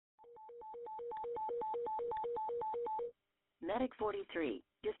Medic 43,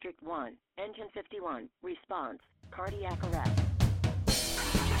 District 1, Engine 51, response, cardiac arrest.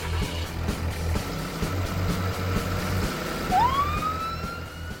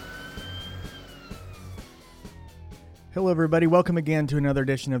 Hello, everybody. Welcome again to another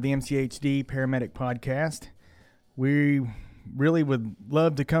edition of the MCHD Paramedic Podcast. We really would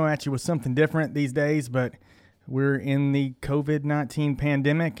love to come at you with something different these days, but we're in the COVID-19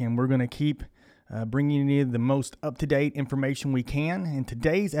 pandemic, and we're going to keep bringing you the most up-to-date information we can. In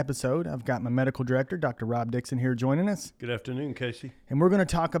today's episode, I've got my medical director, Dr. Rob Dixon, here joining us. Good afternoon, Casey. And we're going to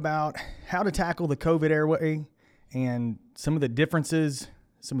talk about how to tackle the COVID airway and some of the differences,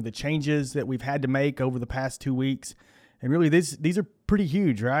 some of the changes that we've had to make over the past 2 weeks. And really, these are pretty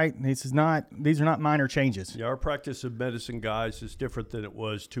huge, right? These are not minor changes. Yeah, our practice of medicine, guys, is different than it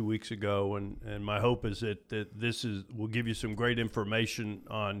was 2 weeks ago, and my hope is that this will give you some great information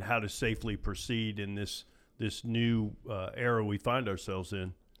on how to safely proceed in this new era we find ourselves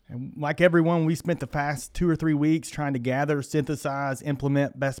in. And like everyone, we spent the past 2 or 3 weeks trying to gather, synthesize,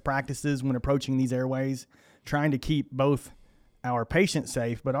 implement best practices when approaching these airways, trying to keep both our patients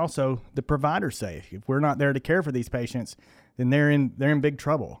safe, but also the provider safe. If we're not there to care for these patients, then they're in big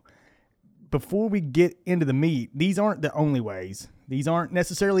trouble. Before we get into the meat, these aren't the only ways. These aren't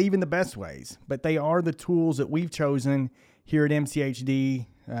necessarily even the best ways, but they are the tools that we've chosen here at MCHD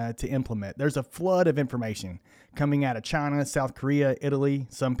to implement. There's a flood of information coming out of China, South Korea, Italy,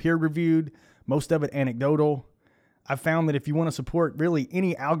 some peer-reviewed, most of it anecdotal. I've found that if you want to support really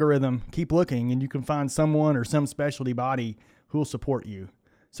any algorithm, keep looking, and you can find someone or some specialty body who will support you.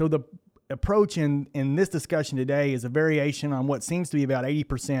 So the approach in this discussion today is a variation on what seems to be about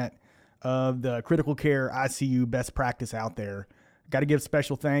 80% of the critical care ICU best practice out there. Got to give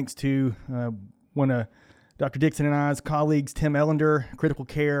special thanks to one of Dr. Dixon and I's colleagues, Tim Ellender, critical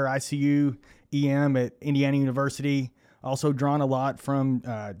care ICU EM at Indiana University. Also drawn a lot from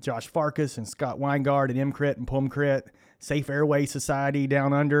Josh Farkas and Scott Weingard at MCRIT and POMCRIT, Safe Airway Society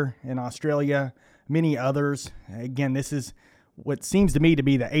down under in Australia, many others. Again, this is what seems to me to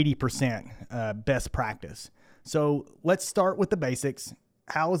be the 80% best practice. So let's start with the basics.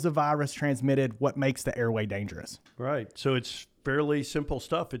 How is the virus transmitted? What makes the airway dangerous? Right. So it's fairly simple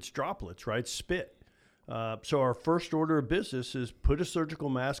stuff. It's droplets, right? Spit. So our first order of business is put a surgical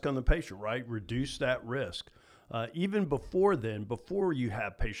mask on the patient, right? Reduce that risk. Even before then, before you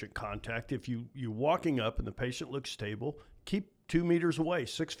have patient contact, if you're walking up and the patient looks stable, keep 2 meters away,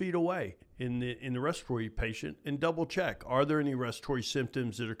 6 feet away in the respiratory patient and double check. Are there any respiratory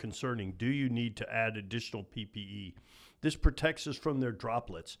symptoms that are concerning? Do you need to add additional PPE? This protects us from their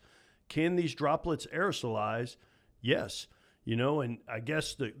droplets. Can these droplets aerosolize? Yes. And I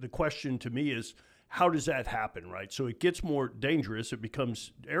guess the question to me is, how does that happen, right? So it gets more dangerous. It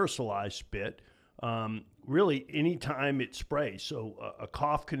becomes aerosolized spit. Really, anytime it sprays. So a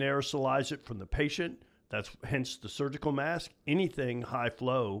cough can aerosolize it from the patient. That's hence the surgical mask. Anything high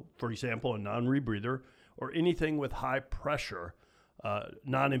flow, for example, a non-rebreather, or anything with high pressure,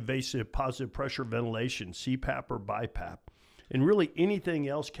 non-invasive positive pressure ventilation, CPAP or BiPAP. And really anything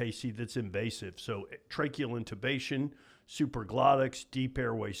else, Casey, that's invasive. So tracheal intubation, supraglottics, deep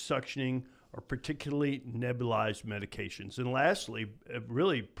airway suctioning, or particularly nebulized medications. And lastly,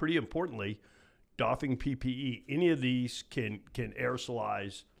 really pretty importantly, doffing PPE. Any of these can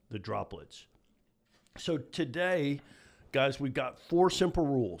aerosolize the droplets. So today, guys, we've got 4 simple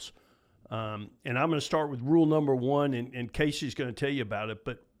rules. And I'm going to start with rule number 1, and Casey's going to tell you about it.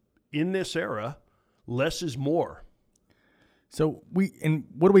 But in this era, less is more. So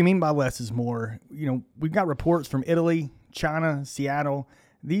what do we mean by less is more? We've got reports from Italy, China, Seattle.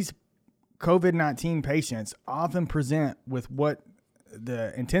 These COVID-19 patients often present with what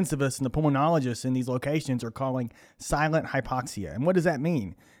the intensivists and the pulmonologists in these locations are calling silent hypoxia. And what does that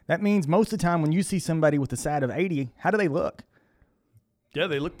mean? That means most of the time when you see somebody with a SAT of 80, how do they look? Yeah,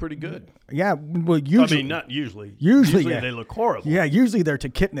 they look pretty good. Yeah, well, usually. I mean, not usually. Usually yeah. They look horrible. Yeah, usually they're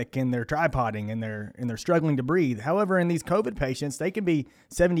tachypnic and they're tripoding and they're struggling to breathe. However, in these COVID patients, they can be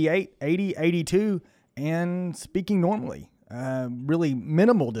 78, 80, 82 and speaking normally. Really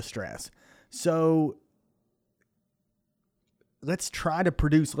minimal distress. So let's try to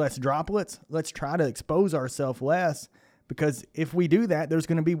produce less droplets. Let's try to expose ourselves less, because if we do that, there's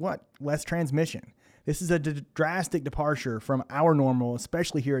going to be less transmission. This is a drastic departure from our normal,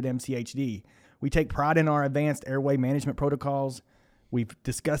 especially here at MCHD. We take pride in our advanced airway management protocols. We've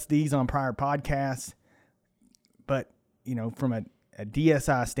discussed these on prior podcasts, but from a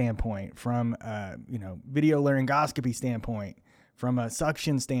DSI standpoint, from video laryngoscopy standpoint, from a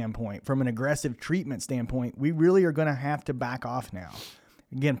suction standpoint, from an aggressive treatment standpoint, we really are going to have to back off now.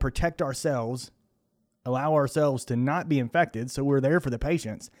 Again, protect ourselves allow ourselves to not be infected, so we're there for the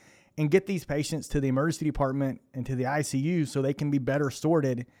patients, and get these patients to the emergency department and to the ICU so they can be better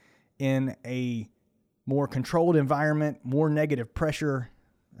sorted in a more controlled environment, more negative pressure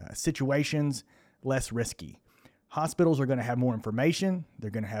situations, less risky. Hospitals are going to have more information.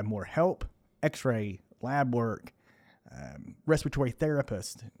 They're going to have more help, x-ray, lab work, respiratory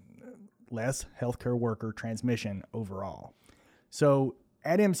therapist, less healthcare worker transmission overall. So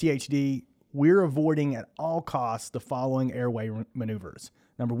at MCHD, we're avoiding at all costs the following airway maneuvers.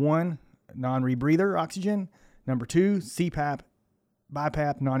 Number 1, non-rebreather oxygen. Number 2, CPAP,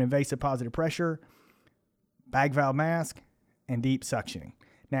 BiPAP, non-invasive positive pressure, bag valve mask, and deep suctioning.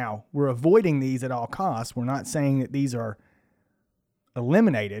 Now, we're avoiding these at all costs. We're not saying that these are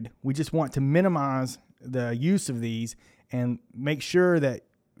eliminated. We just want to minimize the use of these and make sure that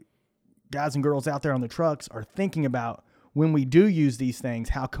guys and girls out there on the trucks are thinking about, when we do use these things,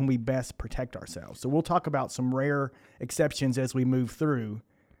 how can we best protect ourselves? So we'll talk about some rare exceptions as we move through.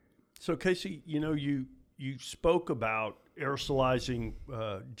 So Casey, you spoke about aerosolizing,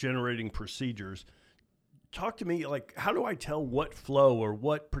 generating procedures. Talk to me, like, how do I tell what flow or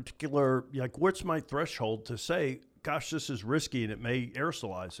what particular, like, what's my threshold to say, gosh, this is risky and it may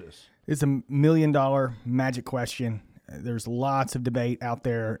aerosolize this? It's $1 million magic question. There's lots of debate out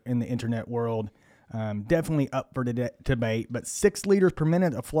there in the internet world. Definitely up for debate, but 6 liters per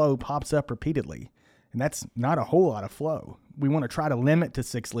minute of flow pops up repeatedly. And that's not a whole lot of flow. We want to try to limit to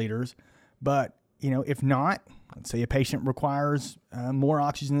 6 liters, but if not, let's say a patient requires more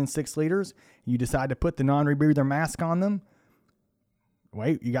oxygen than 6 liters, you decide to put the non-rebreather mask on them.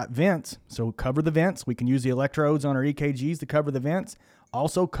 Wait, you got vents, so cover the vents. We can use the electrodes on our EKGs to cover the vents.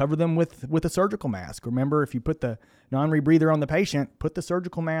 Also cover them with a surgical mask. Remember, if you put the non-rebreather on the patient, put the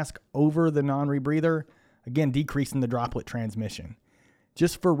surgical mask over the non-rebreather, again, decreasing the droplet transmission.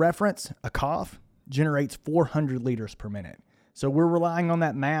 Just for reference, a cough generates 400 liters per minute. So we're relying on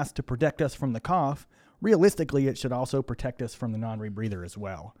that mask to protect us from the cough. Realistically, it should also protect us from the non-rebreather as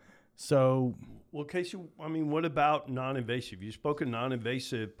well. So, well, Casey, what about non-invasive? You spoke of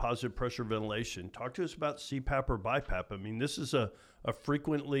non-invasive positive pressure ventilation. Talk to us about CPAP or BiPAP. This is a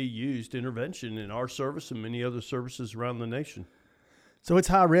frequently used intervention in our service and many other services around the nation. So it's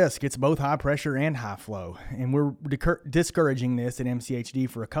high risk. It's both high pressure and high flow. And we're discouraging this at MCHD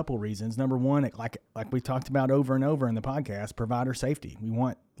for a couple reasons. Number one, like we talked about over and over in the podcast, provider safety. We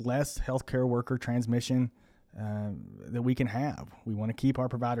want less healthcare worker transmission that we can have. We want to keep our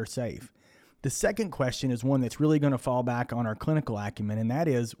providers safe. The second question is one that's really going to fall back on our clinical acumen, and that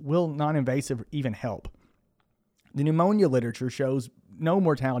is, will non-invasive even help? The pneumonia literature shows no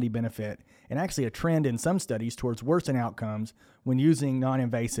mortality benefit and actually a trend in some studies towards worsening outcomes when using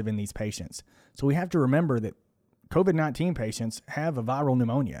non-invasive in these patients. So we have to remember that COVID-19 patients have a viral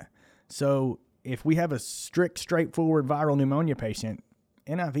pneumonia. So if we have a strict, straightforward viral pneumonia patient,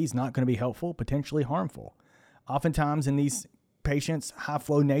 NIV is not going to be helpful, potentially harmful. Oftentimes in these patients,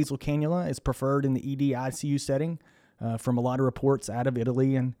 high-flow nasal cannula is preferred in the ED ICU setting from a lot of reports out of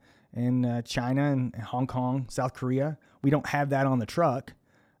Italy and China and Hong Kong, South Korea. We don't have that on the truck,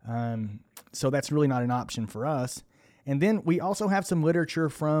 so that's really not an option for us. And then we also have some literature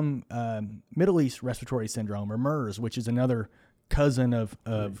from Middle East respiratory syndrome, or MERS, which is another cousin of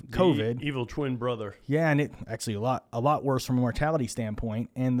COVID. Evil twin brother. Yeah, and it actually a lot worse from a mortality standpoint.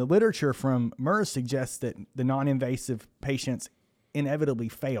 And the literature from MERS suggests that the non-invasive patients inevitably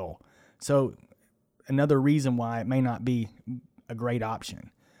fail. So another reason why it may not be a great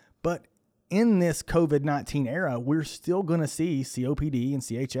option. But in this COVID-19 era, we're still going to see COPD and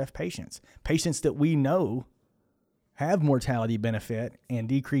CHF patients that we know have mortality benefit and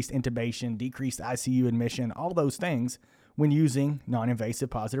decreased intubation, decreased ICU admission, all those things when using non-invasive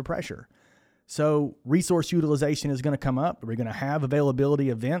positive pressure. So resource utilization is going to come up. We're going to have availability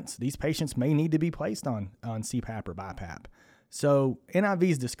of vents. These patients may need to be placed on CPAP or BiPAP. So NIV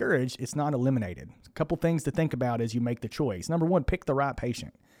is discouraged. It's not eliminated. A couple things to think about as you make the choice. Number one, pick the right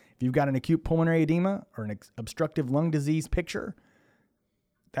patient. If you've got an acute pulmonary edema or an obstructive lung disease picture,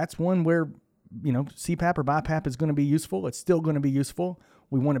 that's one where CPAP or BiPAP is going to be useful. It's still going to be useful.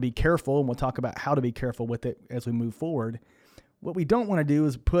 We want to be careful, and we'll talk about how to be careful with it as we move forward. What we don't want to do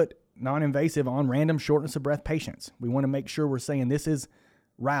is put non-invasive on random shortness of breath patients. We want to make sure we're saying this is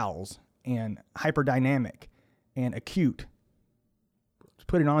RALS and hyperdynamic and acute. Let's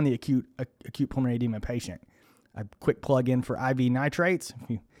put it on the acute pulmonary edema patient. A quick plug in for IV nitrates. If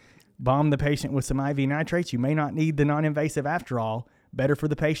you bomb the patient with some IV nitrates, you may not need the non-invasive after all. Better for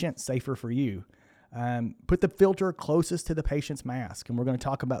the patient, safer for you. Put the filter closest to the patient's mask. And we're going to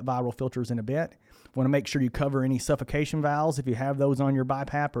talk about viral filters in a bit. Want to make sure you cover any suffocation valves if you have those on your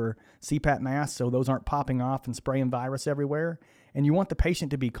BiPAP or CPAP mask so those aren't popping off and spraying virus everywhere. And you want the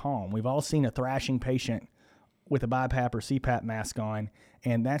patient to be calm. We've all seen a thrashing patient with a BiPAP or CPAP mask on,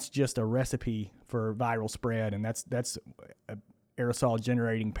 and that's just a recipe for viral spread, and that's an aerosol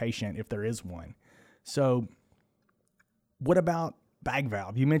generating patient if there is one. So what about bag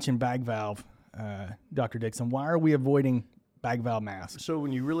valve? You mentioned bag valve, Dr. Dixon. Why are we avoiding bag valve masks? So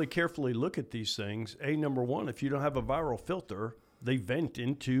when you really carefully look at these things, number one, if you don't have a viral filter, they vent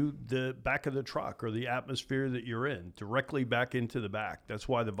into the back of the truck or the atmosphere that you're in, directly back into the back. That's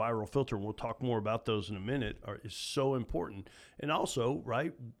why the viral filter, and we'll talk more about those in a minute, is so important. And also,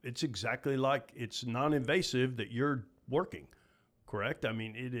 right, it's exactly like it's non-invasive that you're working, correct? I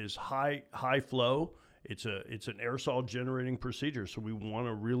mean, it is high flow. It's an aerosol generating procedure, so we want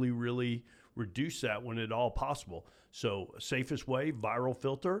to really, really reduce that when at all possible. So safest way, viral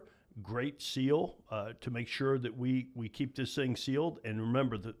filter, great seal to make sure that we keep this thing sealed. And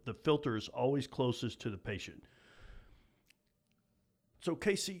remember that the filter is always closest to the patient. So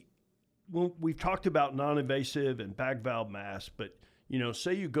Casey, we've talked about non-invasive and bag valve masks, but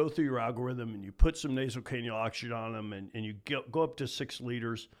say you go through your algorithm and you put some nasocannula oxygen on them and you go up to 6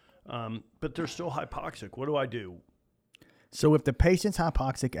 liters, but they're still hypoxic. What do I do? So if the patient's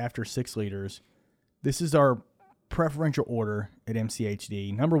hypoxic after 6 liters, this is our preferential order at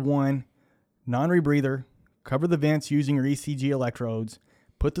MCHD. Number 1, non-rebreather, cover the vents using your ECG electrodes,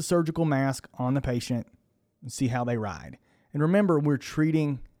 put the surgical mask on the patient, and see how they ride. And remember, we're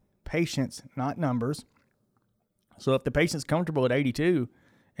treating patients, not numbers. So if the patient's comfortable at 82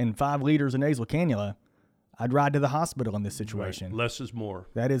 and 5 liters of nasal cannula, I'd ride to the hospital in this situation. Right. Less is more.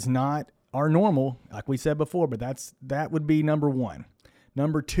 That is not our normal, like we said before, but that would be number 1.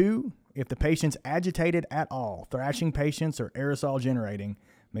 Number 2, if the patient's agitated at all, thrashing patients or aerosol generating,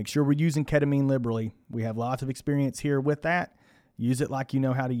 make sure we're using ketamine liberally. We have lots of experience here with that. Use it like you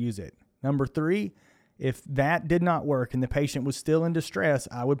know how to use it. Number 3, if that did not work and the patient was still in distress,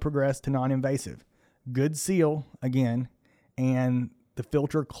 I would progress to non-invasive. Good seal, again, and the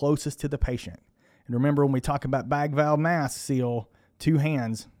filter closest to the patient. And remember, when we talk about bag valve mask seal, 2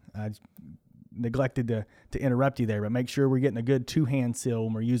 hands. I neglected to interrupt you there, but make sure we're getting a good 2-hand seal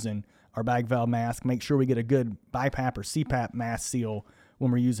when we're using our bag valve mask. Make sure we get a good BiPAP or CPAP mask seal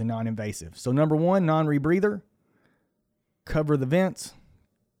when we're using non-invasive. So number 1, non-rebreather, cover the vents,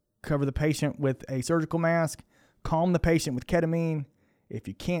 cover the patient with a surgical mask, calm the patient with ketamine. If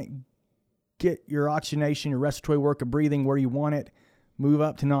you can't get your oxygenation, your respiratory work of breathing where you want it, move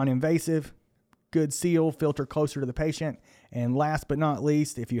up to non-invasive, good seal, filter closer to the patient. And last but not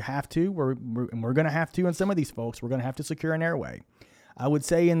least, if you have to, we're going to have to, in some of these folks, we're going to have to secure an airway. I would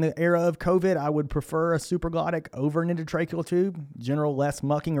say in the era of COVID, I would prefer a supraglottic over an endotracheal tube, general less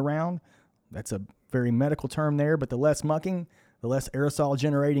mucking around. That's a very medical term there, but the less mucking, the less aerosol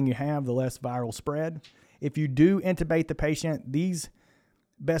generating you have, the less viral spread. If you do intubate the patient, these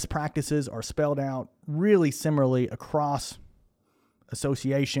best practices are spelled out really similarly across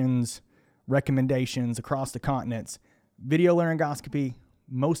associations, recommendations across the continents. Video laryngoscopy,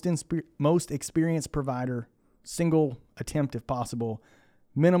 most experienced provider, single attempt if possible,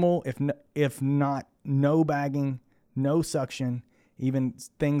 minimal if not no bagging, no suction, even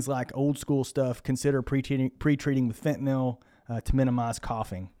things like old school stuff, consider pre-treating with fentanyl to minimize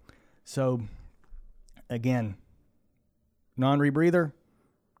coughing. So again, non-rebreather,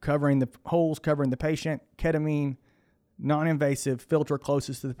 covering the holes, covering the patient, ketamine, non-invasive, filter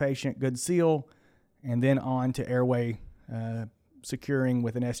closest to the patient, good seal, and then on to airway securing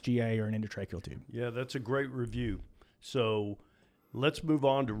with an SGA or an endotracheal tube. Yeah, that's a great review. So let's move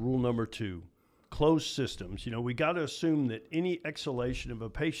on to rule number 2, closed systems. We got to assume that any exhalation of a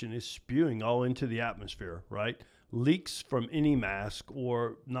patient is spewing all into the atmosphere, right? Leaks from any mask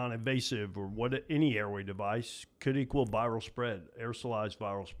or non-invasive or any airway device could equal viral spread, aerosolized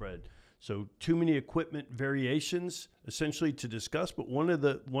viral spread. So too many equipment variations essentially to discuss, but one of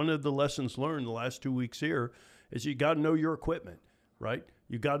the lessons learned the last 2 weeks here is you got to know your equipment, right?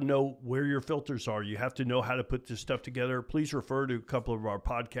 You got to know where your filters are. You have to know how to put this stuff together. Please refer to a couple of our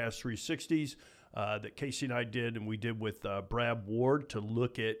podcast 360s that Casey and I did, and we did with Brad Ward to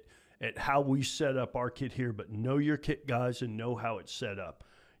look at how we set up our kit here. But know your kit, guys, and know how it's set up.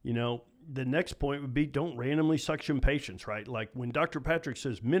 The next point would be don't randomly suction patients, right? Like when Dr. Patrick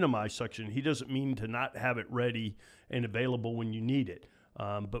says minimize suction, he doesn't mean to not have it ready and available when you need it.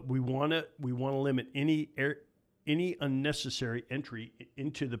 But we want to limit any unnecessary entry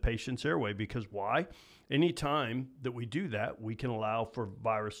into the patient's airway, because why? Anytime that we do that, we can allow for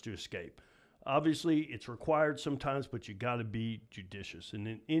virus to escape. Obviously, it's required sometimes, but you got to be judicious. And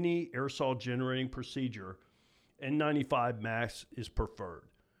in any aerosol generating procedure, N95 mask is preferred,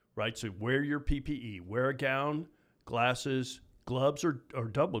 right? So wear your PPE, wear a gown, glasses, gloves or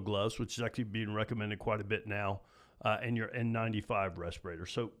double gloves, which is actually being recommended quite a bit now, and your N95 respirator.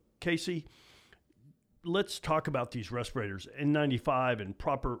 So Casey, let's talk about these respirators, N95 and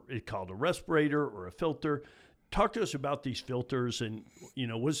proper, it's called a respirator or a filter. Talk to us about these filters and,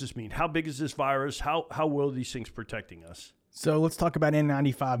 what does this mean? How big is this virus? How well are these things protecting us? So let's talk about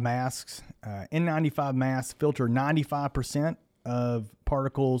N95 masks. N95 masks filter 95% of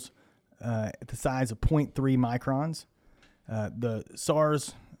particles at the size of 0.3 microns. The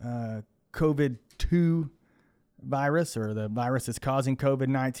SARS CoV-2 virus, or the virus that's causing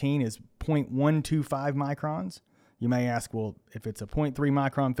COVID-19, is 0.125 microns. You may ask, well, if it's a 0.3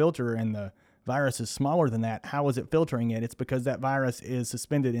 micron filter and the virus is smaller than that, how is it filtering it? It's because that virus is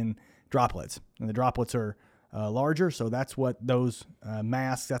suspended in droplets, and the droplets are larger. So that's what those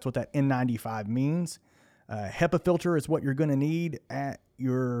masks, that's what that N95 means. HEPA filter is what you're going to need at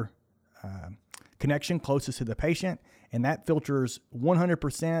your connection closest to the patient, and that filters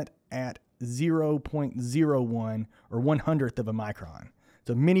 100% at 0.01 or 1/100th of a micron.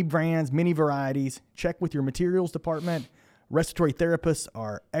 So many brands, many varieties. Check with your materials department. Respiratory therapists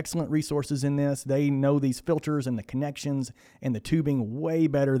are excellent resources in this. They know these filters and the connections and the tubing way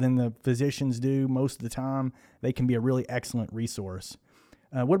better than the physicians do most of the time. They can be a really excellent resource.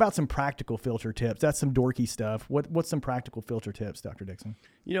 What about some practical filter tips? That's some dorky stuff. What's some practical filter tips, Dr. Dixon?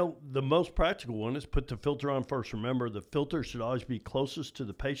 The most practical one is put the filter on first. Remember, the filter should always be closest to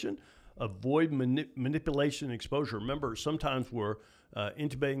the patient. Avoid manipulation and exposure. Remember, sometimes we're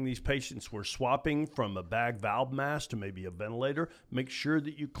intubating these patients. We're swapping from a bag valve mask to maybe a ventilator. Make sure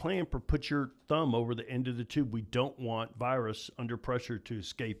that you clamp or put your thumb over the end of the tube. We don't want virus under pressure to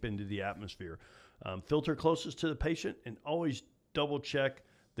escape into the atmosphere. Filter closest to the patient, and always double check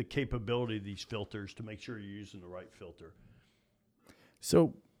the capability of these filters to make sure you're using the right filter.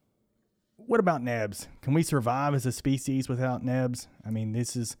 So what about nebs? Can we survive as a species without nebs? I mean,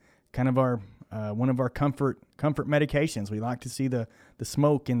 this is kind of our one of our comfort medications. We like to see the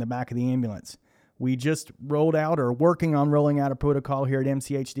smoke in the back of the ambulance. We just rolled out, or working on rolling out, a protocol here at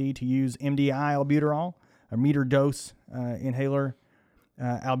MCHD to use MDI albuterol, a meter dose inhaler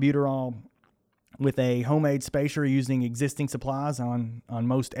albuterol, with a homemade spacer using existing supplies on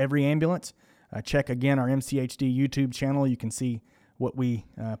most every ambulance. Check again our MCHD YouTube channel. You can see what we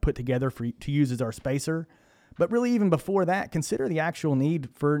put together to use as our spacer. But really, even before that, consider the actual need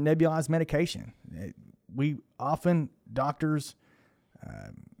for nebulized medication. We often, doctors,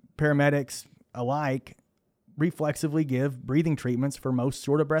 paramedics alike, reflexively give breathing treatments for most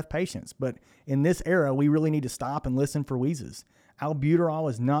short of breath patients. But in this era, we really need to stop and listen for wheezes. Albuterol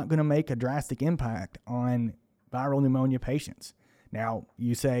is not going to make a drastic impact on viral pneumonia patients. Now,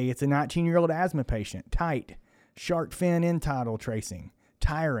 you say it's a 19-year-old asthma patient, tight, shark fin end tidal tracing,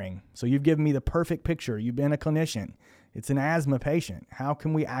 tiring. So you've given me the perfect picture. You've been a clinician. It's an asthma patient. How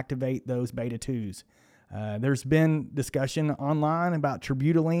can we activate those beta 2s? There's been discussion online about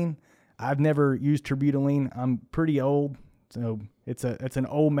terbutaline. I've never used terbutaline. I'm pretty old, so it's an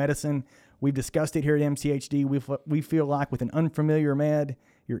old medicine. We've discussed it here at MCHD. We feel like with an unfamiliar med,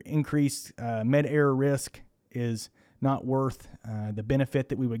 your increased med error risk is not worth the benefit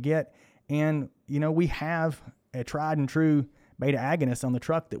that we would get. And, we have a tried and true beta agonist on the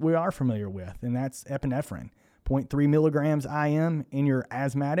truck that we are familiar with, and that's epinephrine. 0.3 milligrams IM in your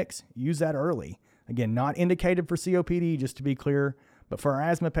asthmatics. Use that early. Again, not indicated for COPD, just to be clear, but for our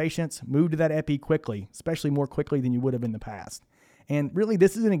asthma patients, move to that epi quickly, especially more quickly than you would have in the past. And really,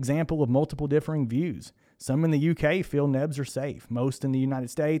 this is an example of multiple differing views. Some in the UK feel nebs are safe. Most in the United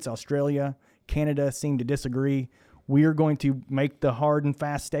States, Australia, Canada seem to disagree. We are going to make the hard and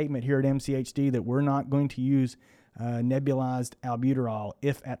fast statement here at MCHD that we're not going to use nebulized albuterol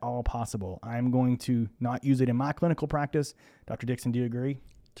if at all possible. I'm going to not use it in my clinical practice. Dr. Dixon, do you agree?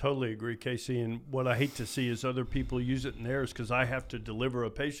 Totally agree, Casey. And what I hate to see is other people use it in theirs, because I have to deliver a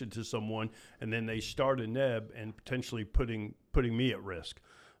patient to someone and then they start a neb and potentially putting me at risk.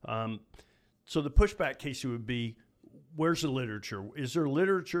 So the pushback, Casey, would be, where's the literature? Is there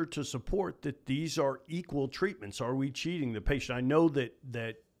literature to support that these are equal treatments? Are we cheating the patient? I know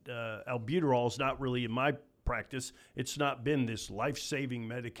that albuterol is not really in my practice. It's not been this life-saving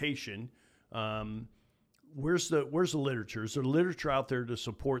medication. Where's the literature? Is there literature out there to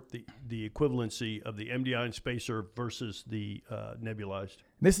support the equivalency of the MDI and spacer versus the nebulized?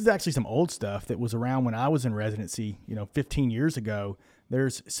 This is actually some old stuff that was around when I was in residency, 15 years ago.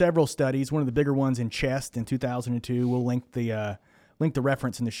 There's several studies. One of the bigger ones in chest in 2002. We'll link link the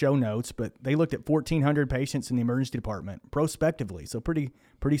reference in the show notes, but they looked at 1,400 patients in the emergency department prospectively. So pretty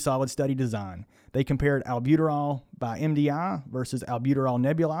solid study design. They compared albuterol by MDI versus albuterol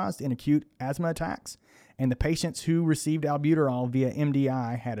nebulized in acute asthma attacks. And the patients who received albuterol via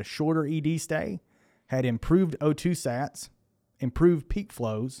MDI had a shorter ED stay, had improved O2 sats, improved peak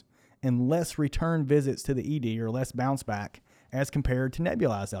flows, and less return visits to the ED or less bounce back as compared to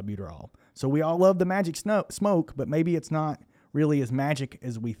nebulized albuterol. So we all love the magic smoke, but maybe it's not really as magic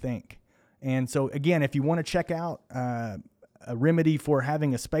as we think. And so again, if you want to check out a remedy for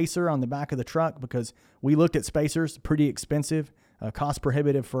having a spacer on the back of the truck, because we looked at spacers, pretty expensive, cost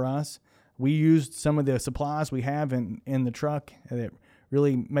prohibitive for us. We used some of the supplies we have in the truck that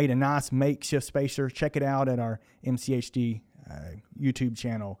really made a nice makeshift spacer. Check it out at our MCHD YouTube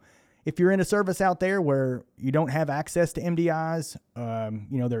channel. If you're in a service out there where you don't have access to MDIs,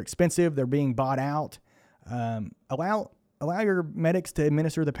 they're expensive, they're being bought out, allow your medics to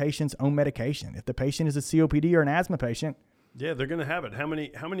administer the patient's own medication. If the patient is a COPD or an asthma patient, yeah, they're going to have it. How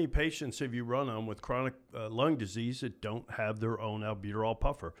many patients have you run on with chronic lung disease that don't have their own albuterol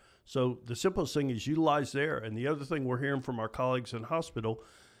puffer? So the simplest thing is utilize there. And the other thing we're hearing from our colleagues in hospital,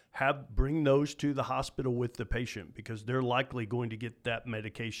 bring those to the hospital with the patient, because they're likely going to get that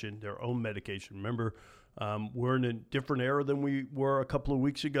medication, their own medication. Remember, we're in a different era than we were a couple of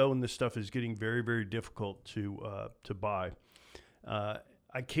weeks ago, and this stuff is getting very, very difficult to buy.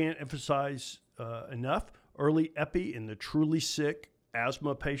 I can't emphasize enough, early epi in the truly sick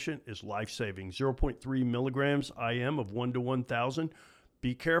asthma patient is life-saving. 0.3 milligrams IM of 1 to 1,000.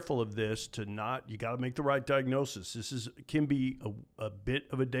 Be careful of this you got to make the right diagnosis. This can be a bit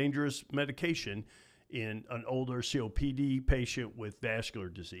of a dangerous medication in an older COPD patient with vascular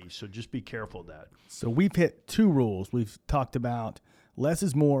disease. So just be careful of that. So we've hit two rules. We've talked about less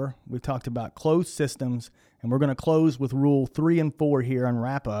is more. We've talked about closed systems, and we're going to close with rule 3 and 4 here on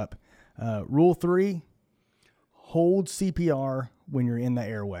wrap up. Rule 3, hold CPR when you're in the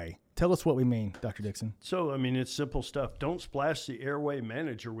airway. Tell us what we mean, Dr. Dixon. So, it's simple stuff. Don't splash the airway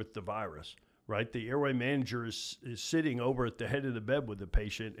manager with the virus, right? The airway manager is sitting over at the head of the bed with the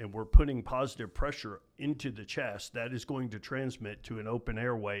patient, and we're putting positive pressure into the chest. That is going to transmit to an open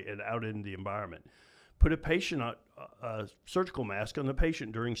airway and out in the environment. Put a surgical mask on the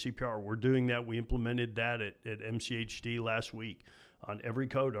patient during CPR. We're doing that. We implemented that at MCHD last week. On every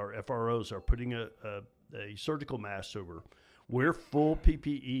code, our FROs are putting a surgical mask over. Wear full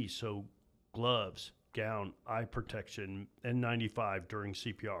PPE, so gloves, gown, eye protection, N95 during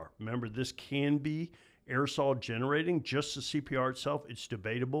CPR. Remember, this can be aerosol generating. Just the CPR itself, it's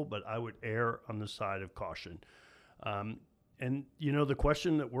debatable, but I would err on the side of caution. The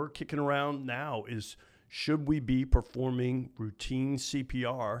question that we're kicking around now is, should we be performing routine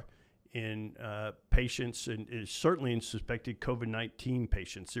CPR in patients, and certainly in suspected COVID-19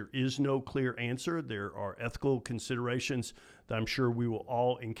 patients? There is no clear answer. There are ethical considerations that I'm sure we will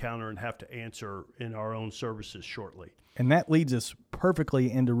all encounter and have to answer in our own services shortly. And that leads us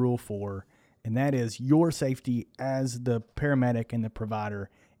perfectly into Rule 4, and that is your safety as the paramedic and the provider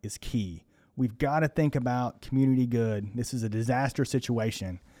is key. We've got to think about community good. This is a disaster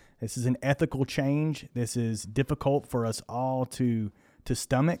situation. This is an ethical change. This is difficult for us all to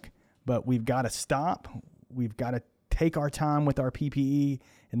stomach. But we've got to stop. We've got to take our time with our PPE.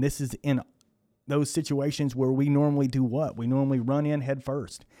 And this is in those situations where we normally do what? We normally run in head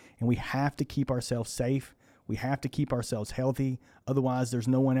first. And we have to keep ourselves safe. We have to keep ourselves healthy. Otherwise, there's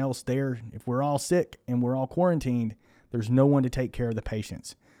no one else there. If we're all sick and we're all quarantined, there's no one to take care of the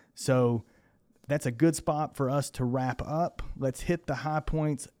patients. So that's a good spot for us to wrap up. Let's hit the high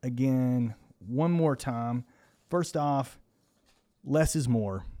points again one more time. First off, less is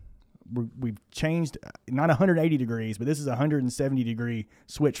more. We've changed, not 180 degrees, but this is a 170 degree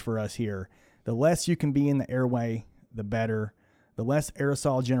switch for us here. The less you can be in the airway, the better. The less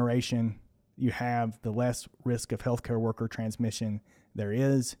aerosol generation you have, the less risk of healthcare worker transmission there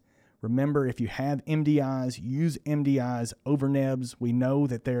is. Remember, if you have MDIs, use MDIs over nebs. We know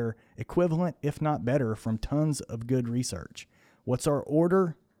that they're equivalent, if not better, from tons of good research. What's our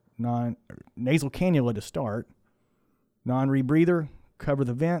order? Nasal cannula to start. Non-rebreather, cover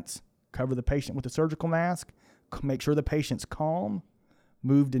the vents. Cover the patient with a surgical mask. Make sure the patient's calm.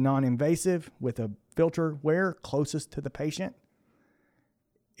 Move to non-invasive with a filter wear closest to the patient.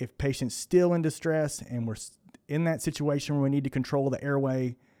 If patient's still in distress and we're in that situation where we need to control the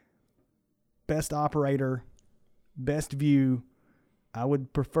airway, best operator, best view, I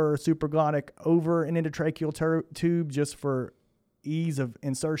would prefer supraglottic over an endotracheal tube just for ease of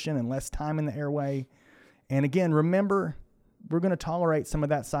insertion and less time in the airway. And again, remember, we're going to tolerate some of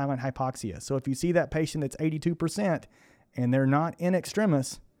that silent hypoxia. So if you see that patient that's 82% and they're not in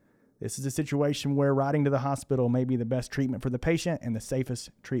extremis, this is a situation where riding to the hospital may be the best treatment for the patient and the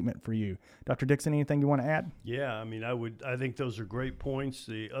safest treatment for you. Dr. Dixon, anything you want to add? Yeah, I mean, I think those are great points.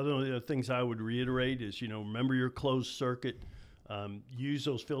 The other things I would reiterate is, remember your closed circuit. Use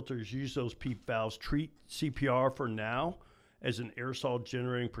those filters, use those PEEP valves. Treat CPR for now as an aerosol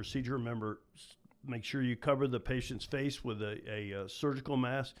generating procedure. Remember, make sure you cover the patient's face with a surgical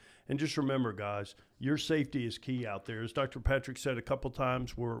mask. And just remember, guys, your safety is key out there. As Dr. Patrick said a couple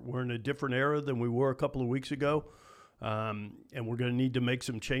times, we're in a different era than we were a couple of weeks ago. And we're going to need to make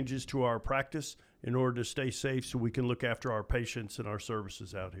some changes to our practice in order to stay safe so we can look after our patients and our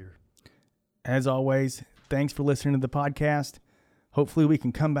services out here. As always, thanks for listening to the podcast. Hopefully we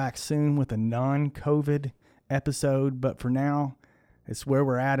can come back soon with a non-COVID episode. But for now, it's where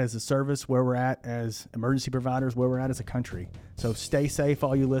we're at as a service, where we're at as emergency providers, where we're at as a country. So stay safe,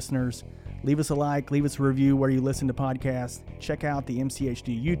 all you listeners. Leave us a like, leave us a review where you listen to podcasts. Check out the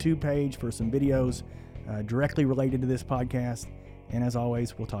MCHD YouTube page for some videos directly related to this podcast. And as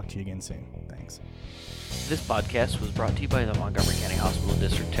always, we'll talk to you again soon. Thanks. This podcast was brought to you by the Montgomery County Hospital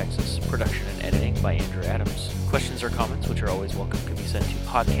District, Texas. Production and editing by Andrew Adams. Questions or comments, which are always welcome, can be sent to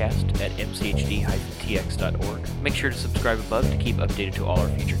podcast@mchd-tx.org. Make sure to subscribe above to keep updated to all our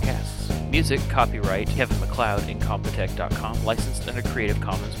future casts. Music, copyright, Kevin MacLeod, Incompetech.com, licensed under Creative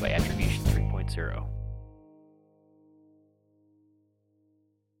Commons by Attribution 3.0.